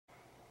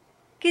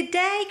Good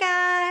day,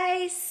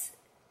 guys.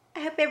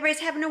 I hope everybody's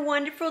having a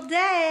wonderful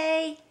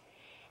day.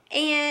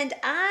 And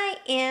I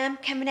am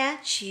coming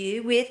at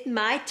you with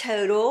my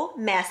total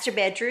master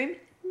bedroom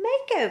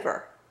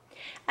makeover.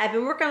 I've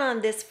been working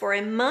on this for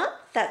a month.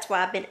 That's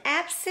why I've been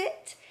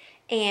absent.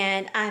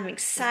 And I'm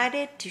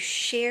excited to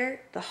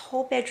share the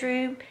whole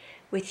bedroom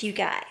with you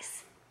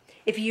guys.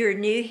 If you're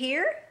new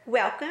here,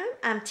 welcome.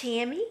 I'm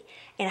Tammy,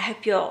 and I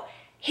hope you'll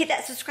hit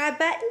that subscribe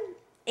button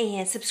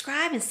and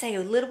subscribe and stay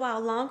a little while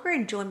longer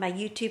and join my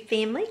YouTube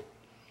family.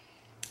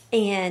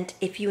 And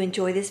if you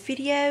enjoy this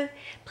video,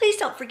 please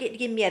don't forget to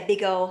give me a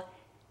big old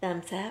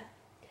thumbs up.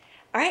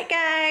 All right,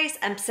 guys,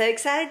 I'm so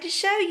excited to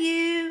show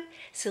you.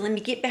 So let me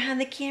get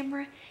behind the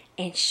camera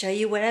and show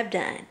you what I've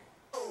done.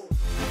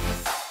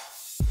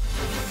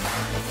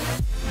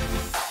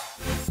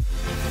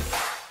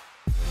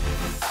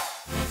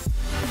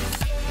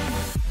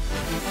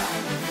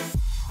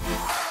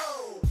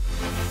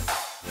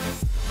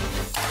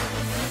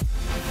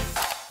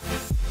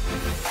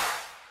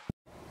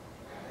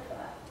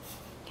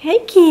 Hey,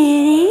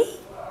 kitty.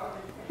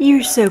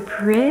 You're so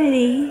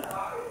pretty.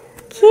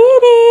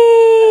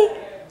 Kitty.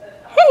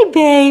 Hey,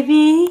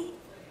 baby.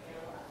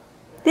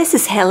 This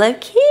is Hello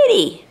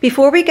Kitty.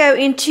 Before we go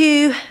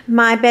into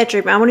my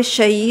bedroom, I want to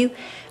show you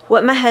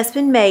what my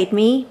husband made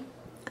me.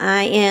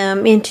 I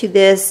am into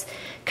this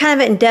kind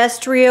of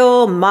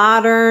industrial,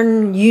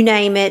 modern, you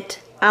name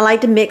it. I like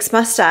to mix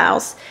my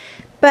styles.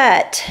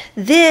 But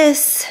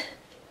this,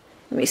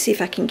 let me see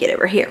if I can get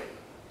over here.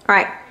 All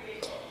right.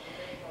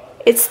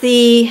 It's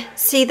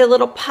see the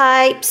little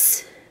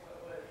pipes,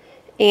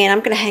 and I'm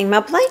going to hang my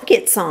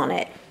blankets on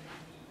it.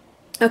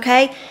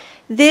 Okay,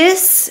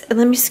 this,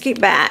 let me scoot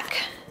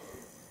back.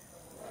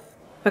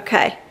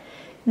 Okay,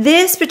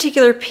 this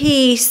particular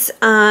piece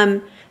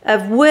of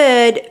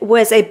wood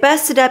was a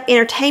busted up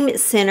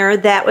entertainment center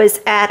that was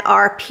at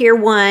our Pier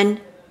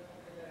 1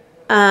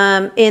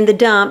 in the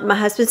dump. My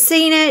husband's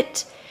seen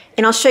it,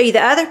 and I'll show you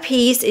the other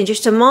piece in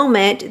just a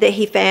moment that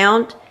he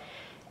found,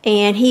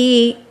 and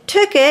he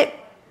took it.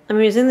 I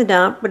mean, it was in the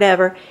dump,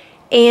 whatever.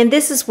 And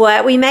this is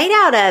what we made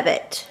out of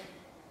it.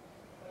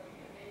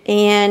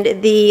 And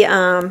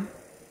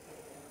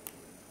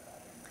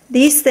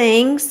these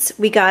things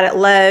we got at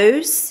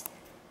Lowe's.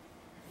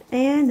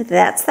 And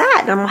that's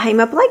that. I'm going to hang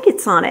my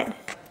blankets on it.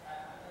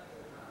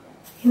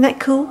 Isn't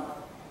that cool?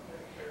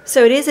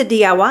 So it is a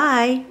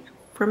DIY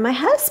from my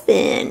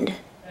husband.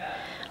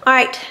 All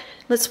right,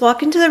 let's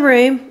walk into the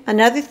room.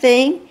 Another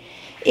thing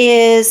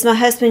is my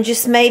husband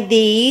just made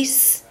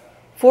these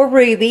for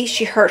Ruby.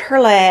 She hurt her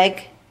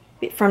leg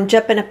from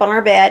jumping up on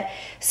our bed.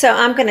 So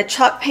I'm going to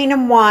chalk paint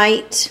them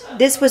white.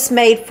 This was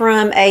made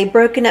from a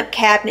broken up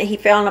cabinet he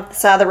found off the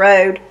side of the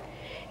road.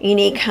 And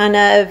he kind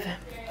of,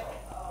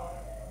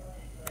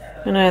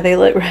 I know they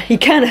look right. He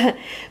kind of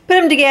put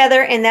them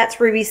together, and that's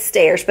Ruby's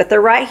stairs. But they're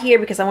right here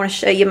because I want to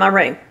show you my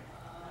room.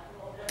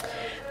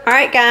 All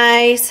right,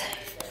 guys.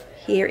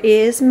 Here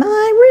is my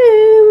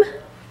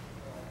room.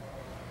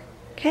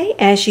 Okay,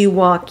 as you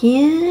walk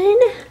in,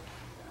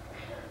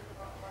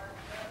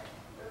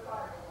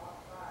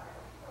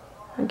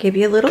 I'll give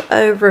you a little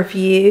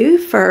overview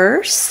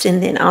first,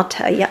 and then I'll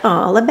tell you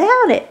all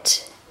about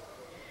it.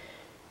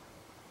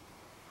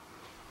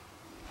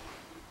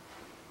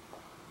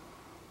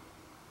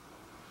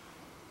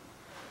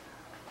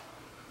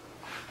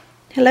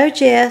 Hello,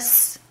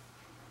 Jess.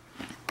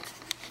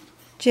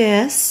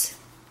 Jess,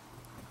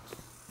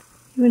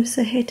 you want to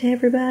say hey to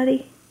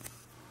everybody?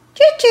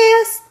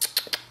 Jess.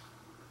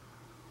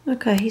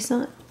 Okay, he's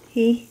not.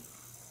 He.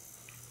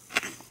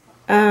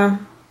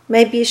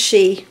 Maybe a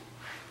she.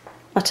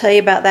 I'll tell you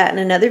about that in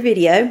another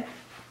video.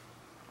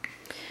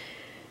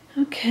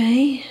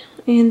 Okay,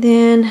 and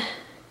then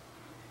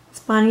it's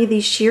buying you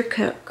these sheer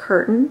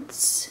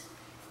curtains.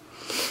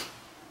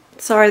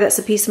 Sorry, that's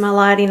a piece of my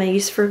lighting I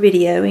use for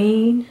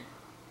videoing.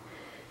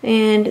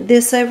 And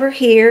this over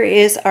here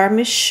is our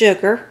Miss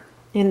Sugar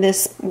in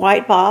this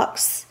white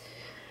box.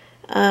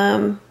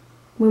 When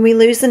we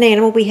lose an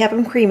animal, we have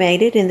them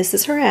cremated, and this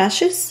is her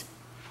ashes.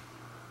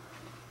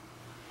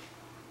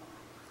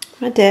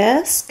 My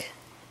desk.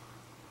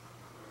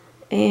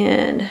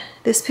 And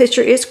this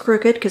picture is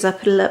crooked because I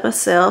put it up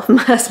myself.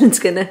 My husband's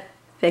going to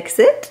fix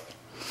it.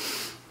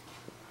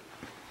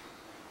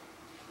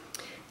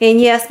 And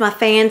yes, my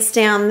fan's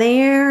down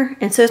there.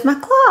 And so is my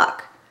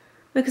clock.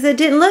 Because it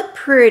didn't look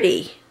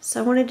pretty. So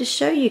I wanted to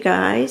show you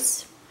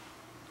guys.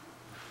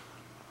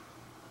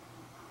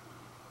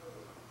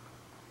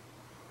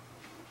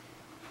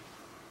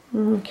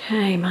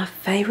 Okay, my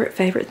favorite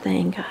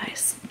thing,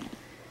 guys.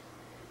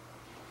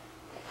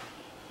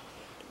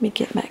 Let me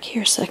get back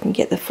here so I can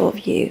get the full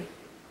view.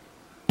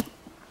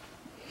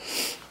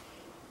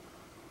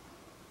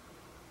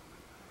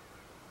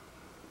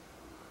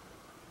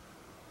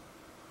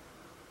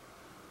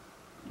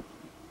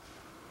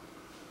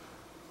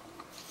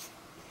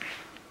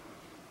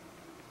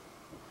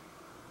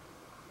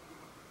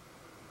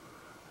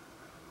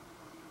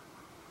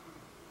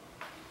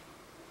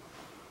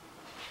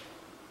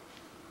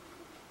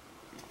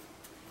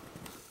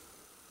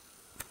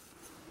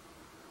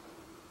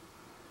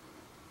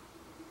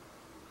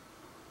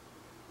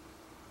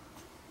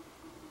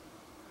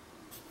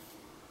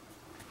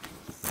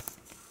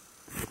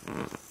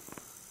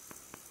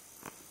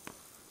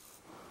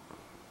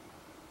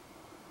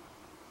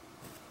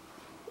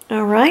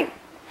 All right.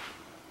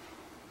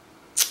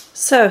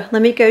 So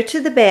let me go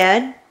to the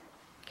bed,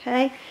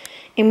 okay?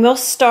 And we'll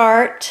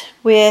start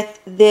with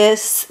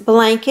this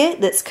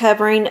blanket that's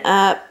covering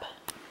up.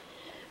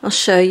 I'll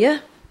show you.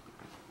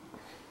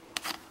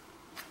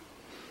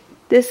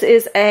 This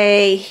is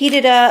a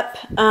heated up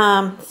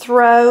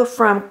throw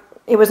from,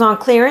 it was on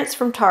clearance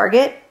from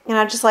Target, and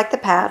I just like the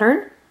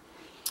pattern.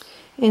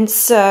 And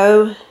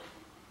so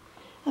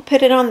I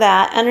put it on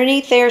that.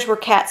 Underneath there's where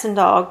cats and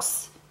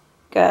dogs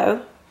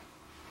go.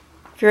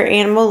 If you're an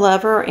animal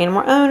lover or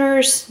animal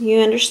owners,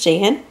 you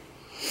understand.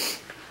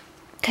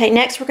 Okay,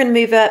 next we're going to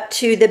move up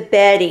to the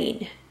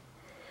bedding.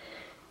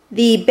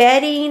 The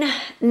bedding,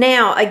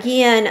 now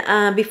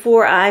again,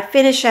 before I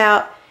finish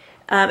out,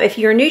 if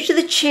you're new to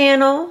the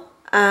channel,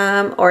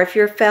 or if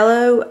you're a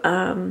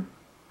fellow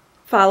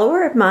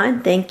follower of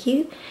mine, thank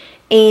you.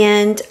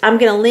 And I'm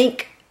going to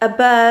link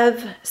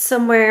above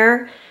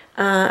somewhere,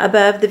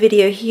 above the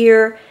video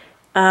here,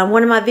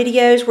 one of my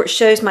videos where it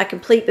shows my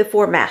complete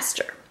before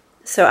master.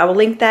 So I will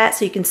link that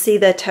so you can see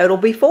the total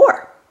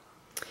before.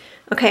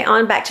 Okay,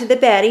 on back to the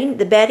bedding.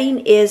 The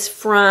bedding is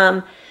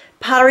from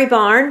Pottery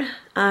Barn,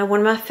 one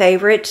of my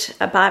favorite.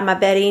 I've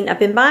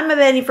been buying my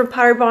bedding from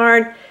Pottery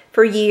Barn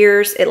for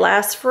years. It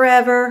lasts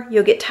forever.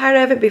 You'll get tired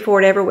of it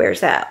before it ever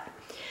wears out.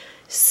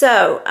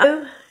 So,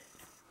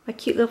 my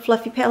cute little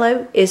fluffy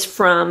pillow is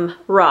from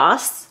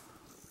Ross.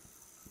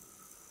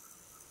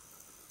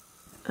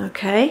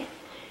 Okay,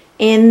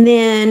 and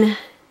then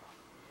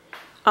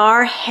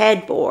our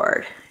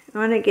headboard. I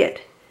want to get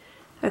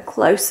a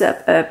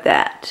close-up of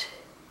that.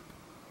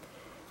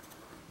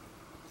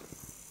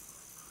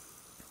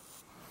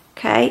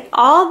 Okay,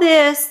 all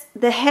this,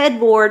 the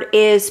headboard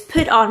is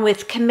put on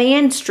with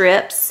command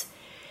strips,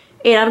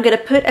 and I'm going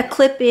to put a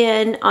clip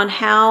in on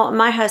how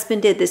my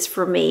husband did this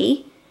for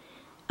me.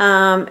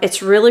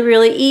 It's really,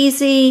 really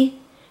easy,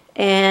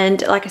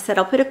 and like I said,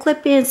 I'll put a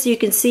clip in so you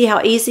can see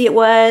how easy it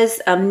was.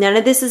 None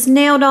of this is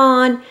nailed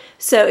on,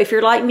 so if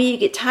you're like me, you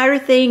get tired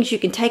of things, you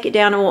can take it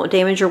down and it won't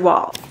damage your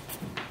wall.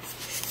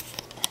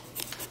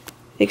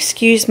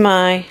 Excuse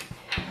I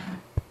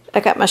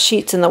got my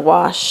sheets in the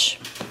wash.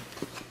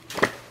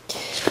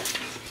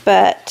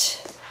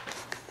 But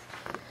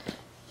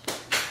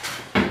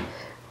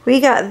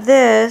we got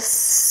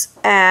this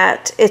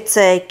at, it's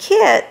a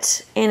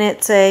kit and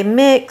it's a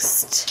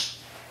mixed,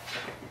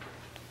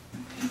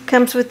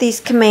 comes with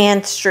these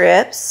command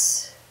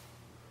strips,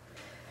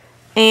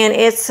 and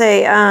it's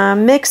a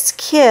mixed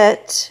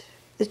kit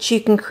that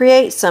you can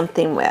create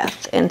something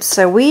with. And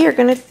so we are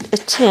going to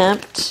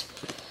attempt,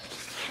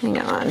 hang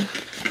on.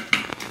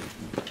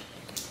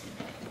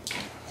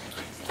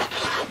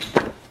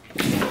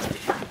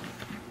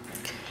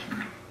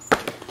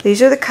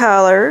 These are the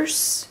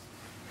colors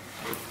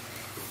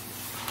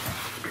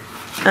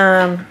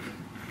that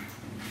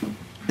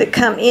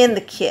come in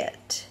the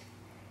kit.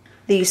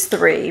 These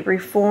three: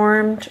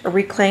 Reformed, or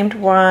Reclaimed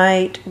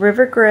White,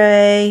 River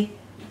Gray,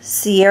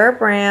 Sierra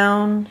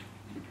Brown,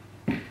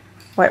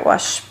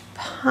 Whitewash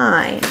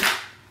Pine.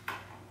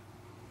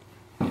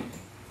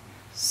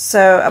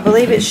 So I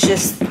believe it's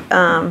just,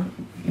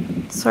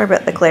 sorry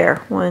about the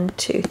glare. 1,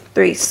 2,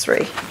 3,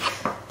 3.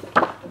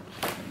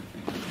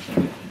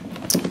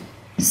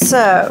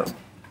 So,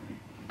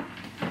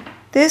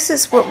 this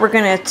is what we're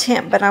going to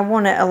attempt, but I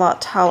want it a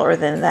lot taller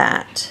than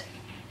that.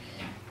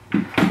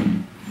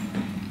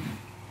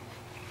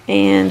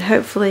 And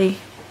hopefully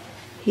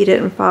he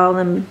didn't fall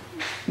and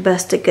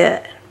bust a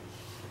gut.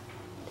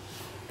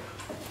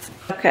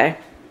 Okay.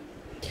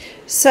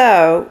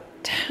 So,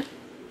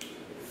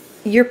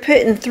 you're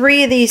putting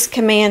 3 of these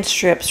command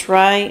strips,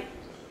 right?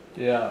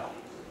 Yeah.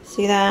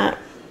 See that?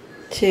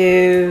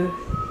 2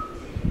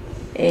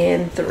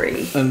 and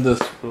 3. And this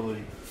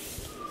really...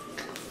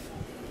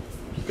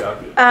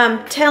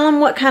 Tell them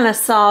what kind of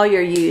saw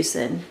you're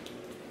using.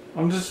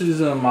 I'm just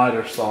using a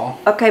miter saw.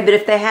 Okay, but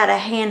if they had a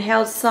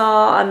handheld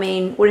saw, I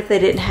mean, what if they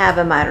didn't have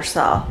a miter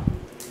saw?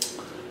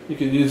 You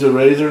could use a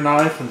razor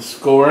knife and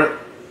score it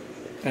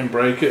and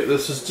break it.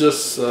 This is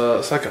just,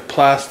 it's like a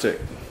plastic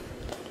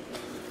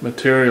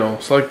material.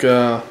 It's like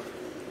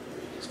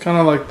it's kind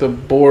of like the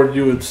board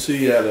you would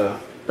see at a...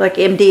 Like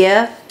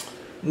MDF?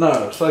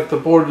 No, it's like the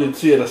board you'd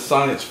see at a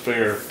science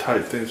fair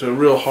type thing. So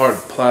real hard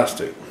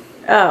plastic.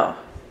 Oh.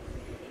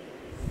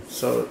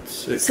 So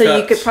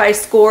you could probably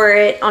score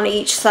it on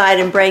each side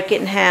and break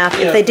it in half,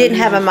 yeah, if they didn't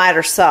have a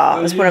miter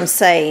saw, is what I'm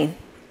saying.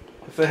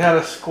 If they had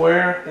a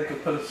square, they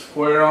could put a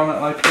square on it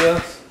like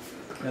this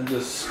and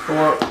just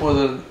score it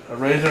with a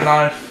razor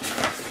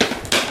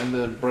knife and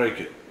then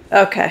break it.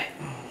 Okay.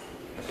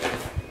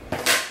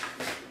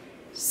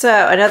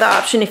 So another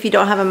option if you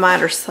don't have a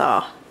miter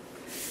saw.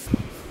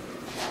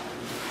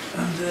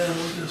 And then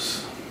we'll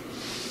just,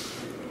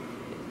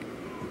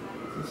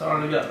 since I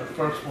already got the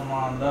first one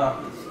lined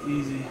up, it's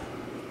easy.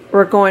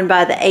 We're going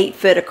by the 8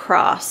 foot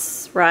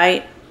across,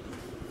 right?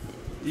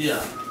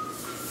 Yeah.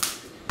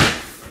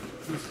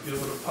 Just give it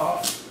a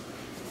pop.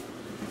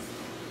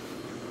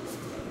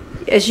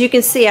 As you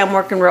can see, I'm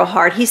working real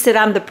hard. He said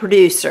I'm the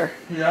producer.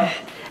 Yeah.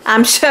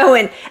 I'm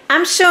showing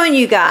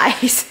you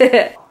guys.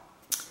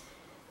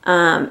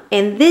 And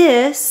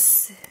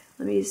this,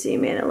 let me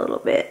zoom in a little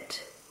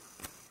bit.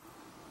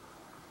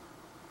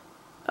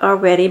 Our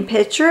wedding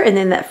picture, and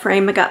then that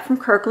frame I got from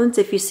Kirkland's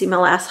if you see my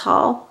last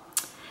haul.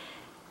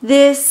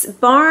 This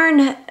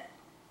barn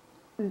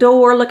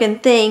door looking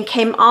thing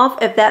came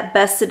off of that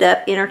busted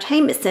up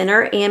entertainment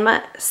center, and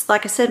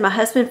like I said, my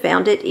husband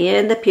found it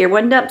in the Pier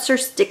 1 dumpster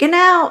sticking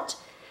out.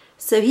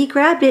 So he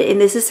grabbed it, and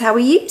this is how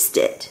we used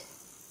it.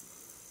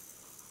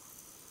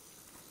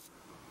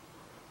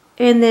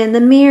 And then the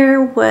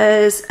mirror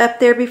was up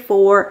there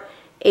before,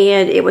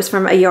 and it was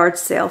from a yard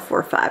sale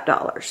for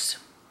 $5.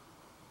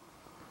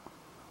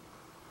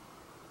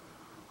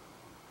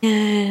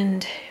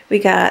 And we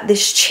got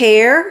this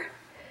chair,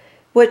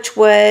 which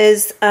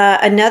was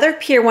another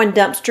Pier 1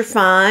 dumpster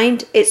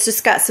find. It's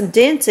just got some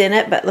dents in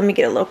it, but let me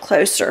get a little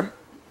closer.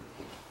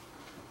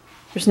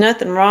 There's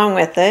nothing wrong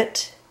with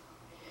it.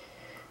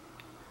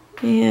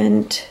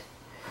 And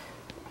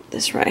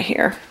this right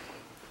here.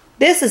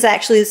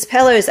 This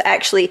pillow is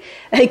actually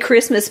a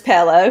Christmas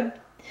pillow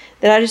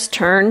that I just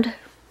turned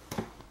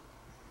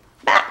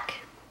back.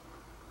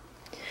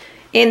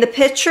 And the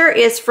picture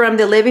is from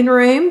the living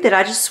room that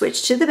I just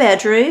switched to the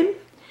bedroom.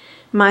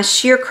 My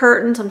sheer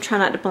curtains, I'm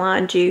trying not to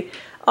blind you,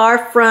 are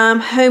from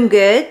Home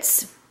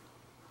Goods,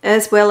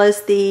 as well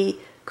as the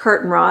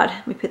curtain rod.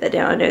 Let me put that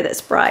down, I know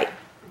that's bright.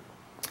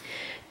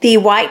 The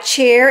white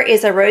chair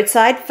is a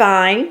roadside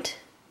find,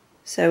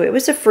 so it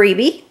was a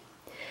freebie.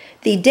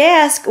 The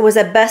desk was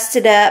a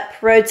busted up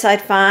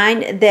roadside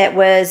find that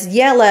was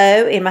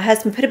yellow, and my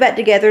husband put it back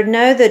together.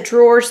 No, the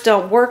drawers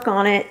don't work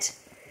on it,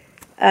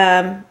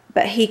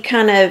 but he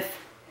kind of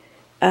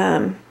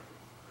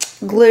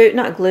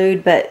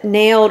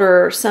nailed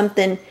or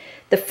something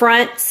the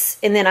fronts,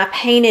 and then I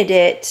painted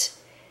it,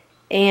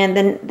 and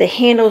then the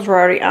handles were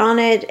already on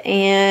it,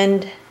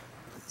 and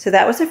so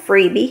that was a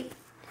freebie.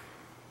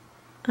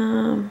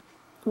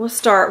 We'll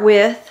start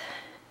with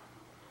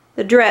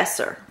the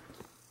dresser.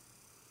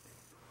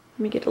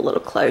 Let me get a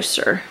little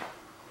closer.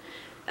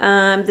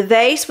 The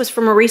vase was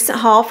from a recent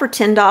haul for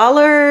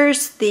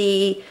 $10.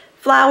 The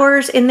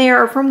flowers in there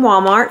are from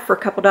Walmart for a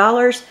couple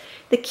dollars.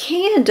 The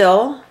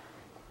candle,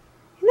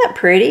 isn't that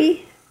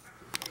pretty?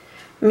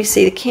 Let me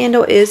see, the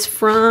candle is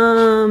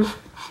from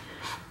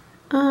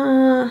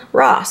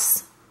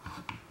Ross.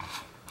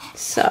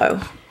 So,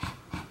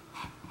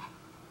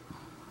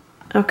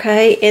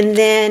 okay, and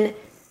then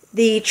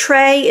the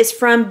tray is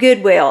from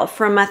Goodwill,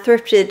 from my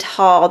thrifted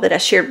haul that I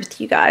shared with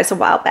you guys a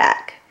while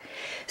back.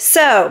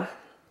 So,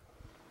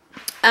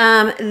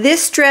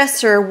 this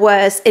dresser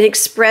was an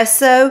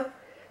espresso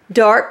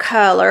dark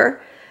color.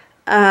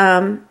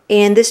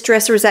 And this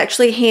dresser was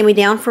actually a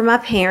hand-me-down from my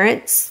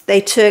parents.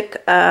 They took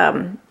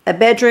a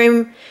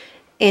bedroom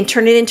and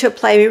turned it into a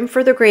playroom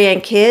for their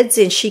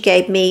grandkids, and she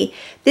gave me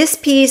this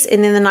piece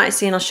and then the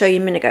nightstand I'll show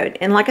you a minute ago.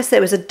 And like I said,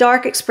 it was a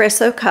dark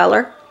espresso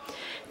color.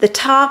 The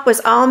top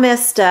was all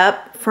messed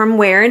up from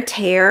wear and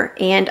tear,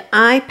 and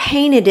I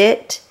painted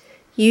it,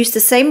 used the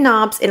same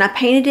knobs, and I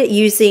painted it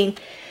using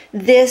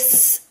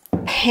this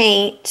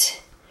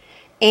paint,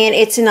 and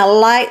it's in a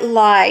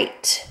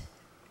light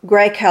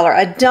gray color.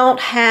 I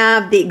don't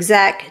have the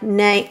exact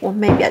name. Well,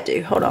 maybe I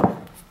do. Hold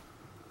on.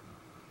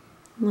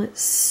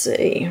 Let's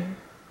see.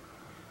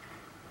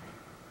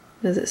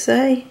 Does it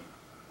say?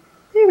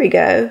 There we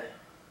go.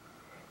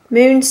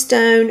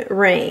 Moonstone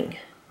Ring.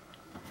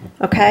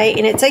 Okay,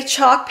 and it's a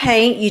chalk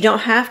paint. You don't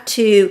have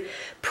to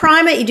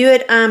prime it. You do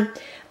it,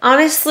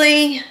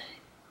 honestly,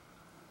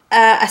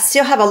 I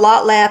still have a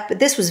lot left, but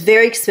this was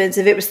very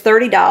expensive. It was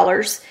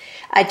 $30.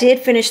 I did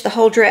finish the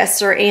whole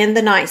dresser and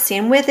the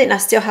nightstand with it, and I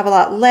still have a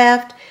lot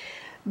left.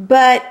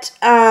 But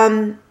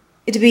to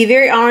be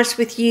very honest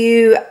with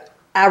you,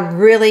 I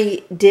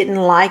really didn't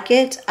like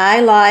it.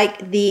 I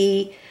like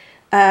the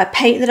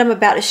paint that I'm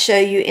about to show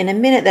you in a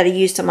minute that I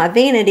used on my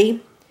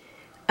vanity.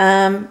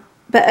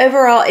 But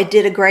overall, it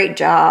did a great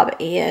job,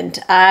 and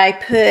I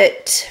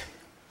put,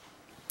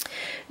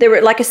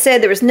 like I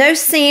said, there was no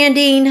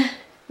sanding,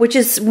 which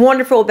is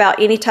wonderful about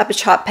any type of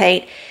chalk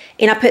paint.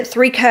 And I put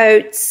 3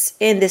 coats,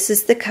 and this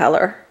is the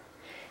color.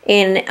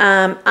 And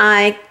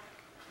I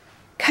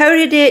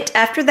coated it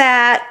after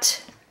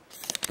that.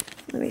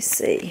 Let me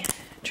see.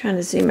 I'm trying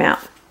to zoom out.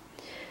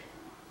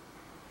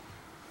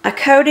 I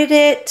coated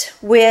it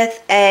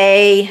with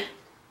a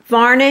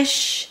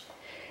varnish,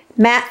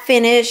 matte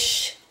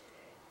finish,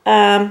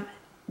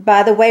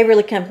 by the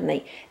Waverly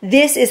Company.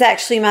 This is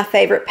actually my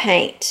favorite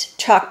paint,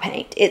 chalk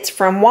paint. It's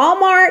from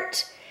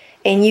Walmart,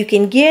 and you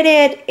can get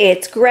it.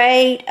 It's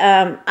great.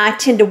 I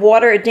tend to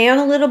water it down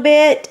a little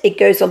bit. It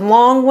goes a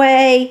long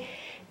way,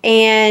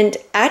 and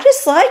I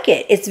just like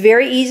it. It's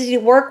very easy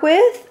to work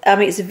with. I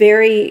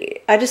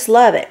just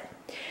love it.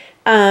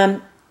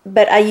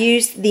 But I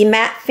used the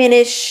matte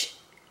finish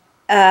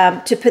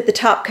to put the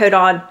top coat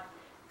on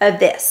of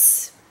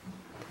this.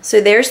 So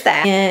there's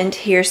that. And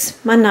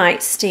here's my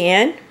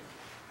nightstand.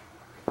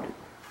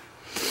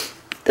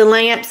 The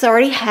lamps I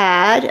already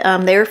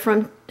had. They were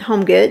from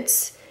Home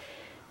Goods.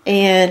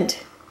 And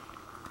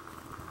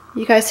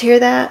you guys hear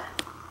that?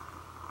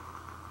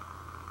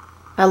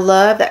 I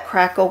love that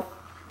crackle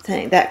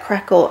thing, that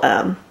crackle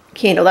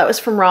candle. That was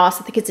from Ross.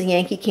 I think it's a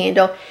Yankee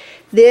candle.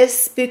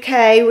 This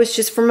bouquet was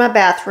just from my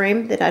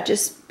bathroom that I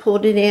just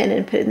pulled it in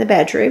and put it in the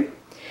bedroom.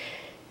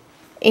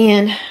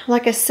 And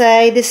like I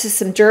say, this is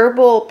some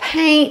durable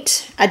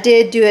paint. I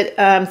did do it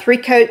 3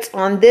 coats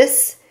on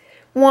this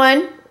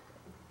one.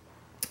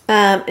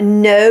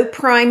 No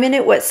prime in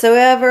it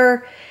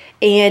whatsoever.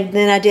 And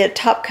then I did a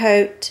top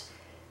coat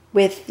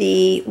with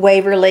the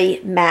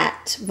Waverly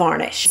matte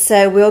varnish.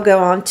 So we'll go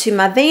on to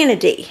my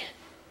vanity.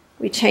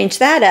 We changed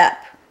that up.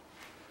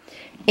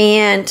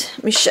 And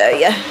let me show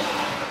you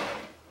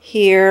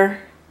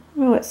here.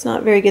 Oh, it's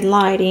not very good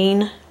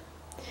lighting.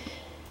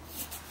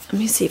 Let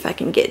me see if I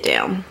can get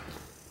down.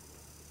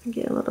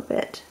 Get a little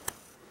bit.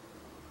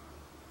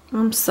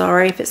 I'm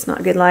sorry if it's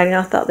not good lighting.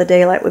 I thought the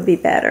daylight would be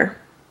better.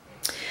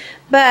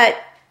 But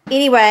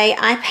anyway,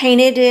 I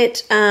painted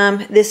it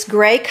this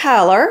gray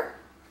color.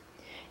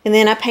 And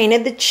then I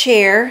painted the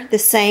chair the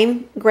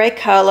same gray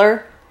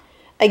color.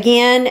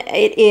 Again,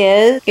 it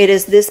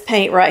is this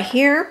paint right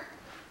here.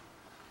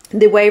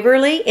 The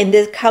Waverly, and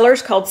the color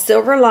is called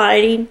Silver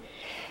Lining.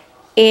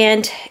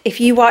 And if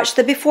you watched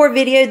the before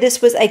video,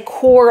 this was a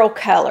coral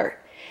color.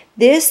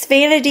 This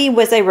vanity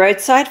was a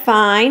roadside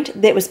find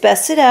that was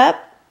busted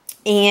up,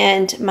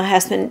 and my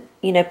husband,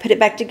 you know, put it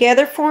back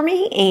together for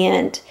me,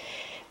 and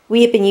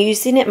we have been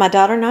using it. My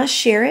daughter and I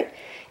share it.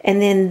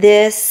 And then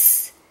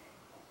this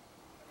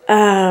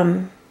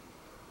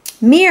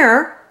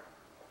mirror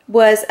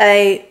was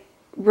a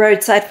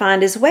roadside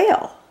find as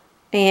well,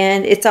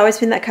 and it's always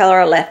been that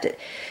color. I left it.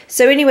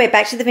 So anyway,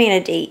 back to the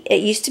vanity.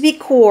 It used to be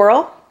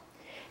coral,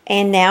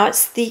 and now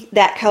it's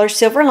that color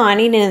Silver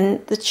Lining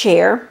in the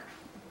chair.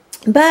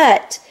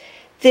 But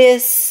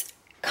this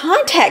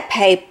contact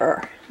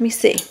paper, let me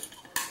see.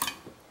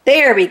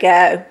 There we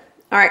go.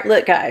 All right,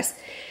 look guys.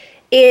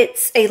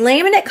 It's a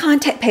laminate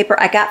contact paper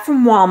I got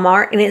from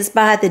Walmart, and it's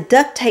by the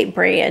Duct Tape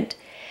brand.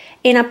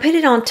 And I put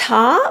it on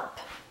top.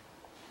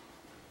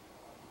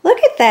 Look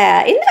at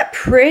that. Isn't that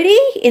pretty?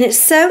 And it's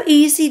so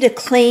easy to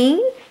clean.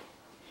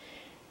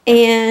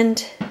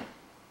 And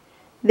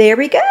there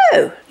we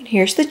go. And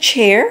here's the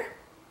chair.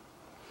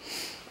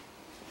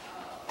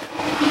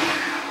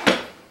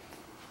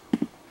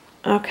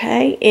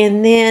 Okay,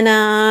 and then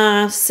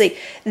let's see.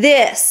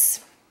 This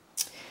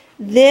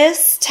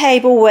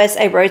table was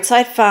a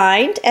roadside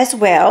find as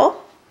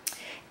well,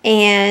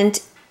 and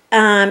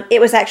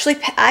it was actually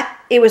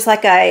it was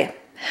like a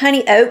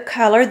honey oak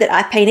color that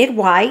I painted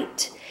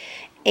white.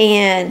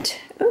 And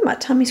oh, my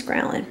tummy's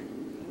growling.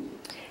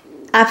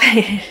 I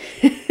painted.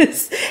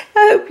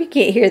 I hope you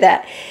can't hear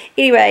that.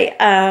 Anyway,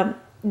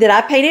 that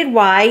I painted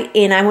white,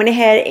 and I went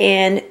ahead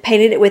and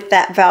painted it with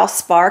that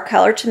Valspar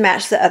color to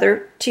match the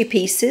other 2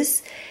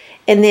 pieces.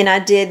 And then I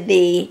did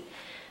the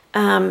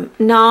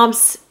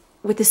knobs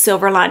with the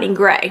Silver Lining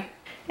gray.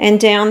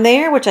 And down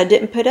there, which I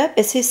didn't put up,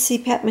 is his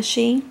CPAP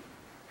machine.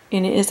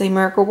 And it is a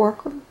miracle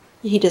worker.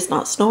 He does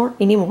not snore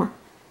anymore.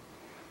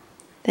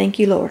 Thank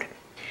you, Lord.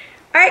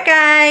 Alright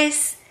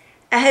guys,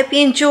 I hope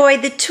you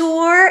enjoyed the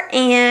tour,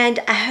 and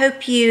I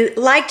hope you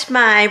liked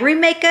my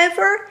room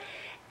makeover.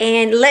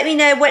 And let me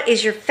know what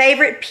is your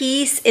favorite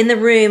piece in the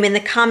room in the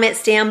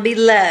comments down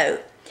below.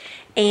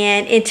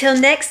 And until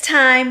next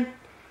time,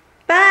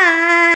 bye!